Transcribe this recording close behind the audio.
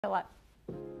Like...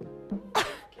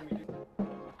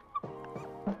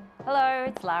 Hello,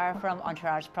 it's Lara from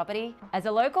Entourage Property. As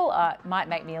a local, it might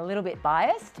make me a little bit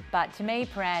biased, but to me,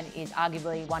 Prahran is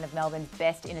arguably one of Melbourne's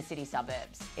best inner city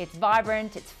suburbs. It's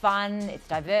vibrant, it's fun, it's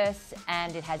diverse,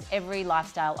 and it has every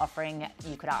lifestyle offering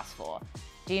you could ask for.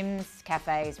 Gyms,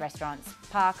 cafes, restaurants,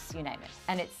 parks, you name it.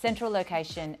 And its central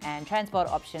location and transport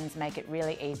options make it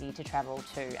really easy to travel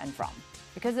to and from.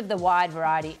 Because of the wide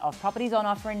variety of properties on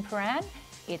offer in Prahran,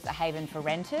 it's a haven for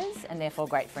renters and therefore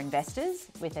great for investors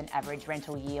with an average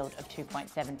rental yield of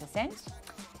 2.7%.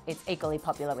 It's equally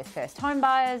popular with first home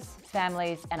buyers,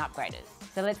 families and upgraders.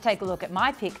 So let's take a look at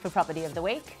my pick for property of the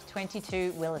week,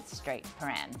 22 Willis Street,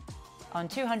 Prahran. On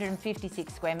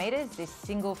 256 square metres, this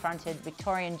single-fronted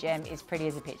Victorian gem is pretty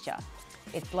as a picture.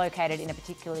 It's located in a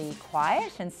particularly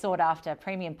quiet and sought-after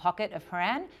premium pocket of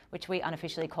Prahran, which we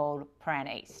unofficially call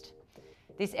Prahran East.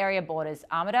 This area borders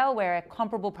Armidale, where a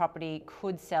comparable property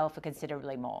could sell for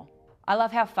considerably more. I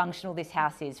love how functional this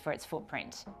house is for its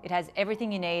footprint. It has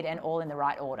everything you need and all in the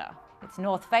right order. It's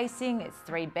north facing, it's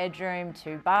 3-bedroom,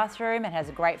 2-bathroom, and has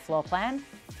a great floor plan.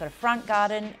 It's got a front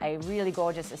garden, a really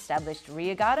gorgeous established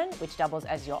rear garden, which doubles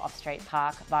as your off-street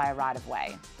park via right-of-way.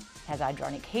 It has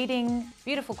hydronic heating,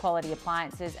 beautiful quality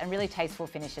appliances, and really tasteful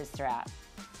finishes throughout.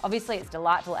 Obviously it's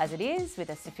delightful as it is, with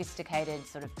a sophisticated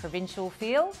sort of provincial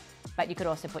feel, but you could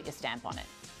also put your stamp on it.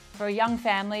 For a young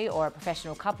family or a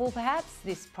professional couple perhaps,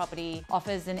 this property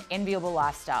offers an enviable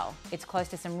lifestyle. It's close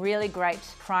to some really great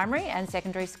primary and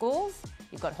secondary schools.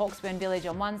 You've got Hawkesburn Village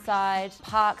on one side,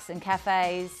 parks and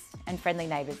cafes, and friendly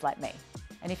neighbours like me.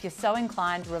 And if you're so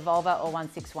inclined, Revolver or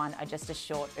 161 are just a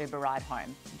short Uber ride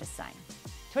home, I'm just saying.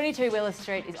 22 Willis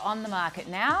Street is on the market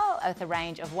now with a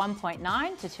range of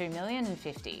 1.9 to 2 million and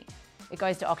 50. It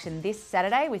goes to auction this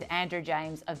Saturday with Andrew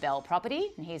James of Bell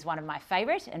Property, and he's one of my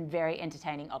favourite and very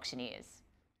entertaining auctioneers.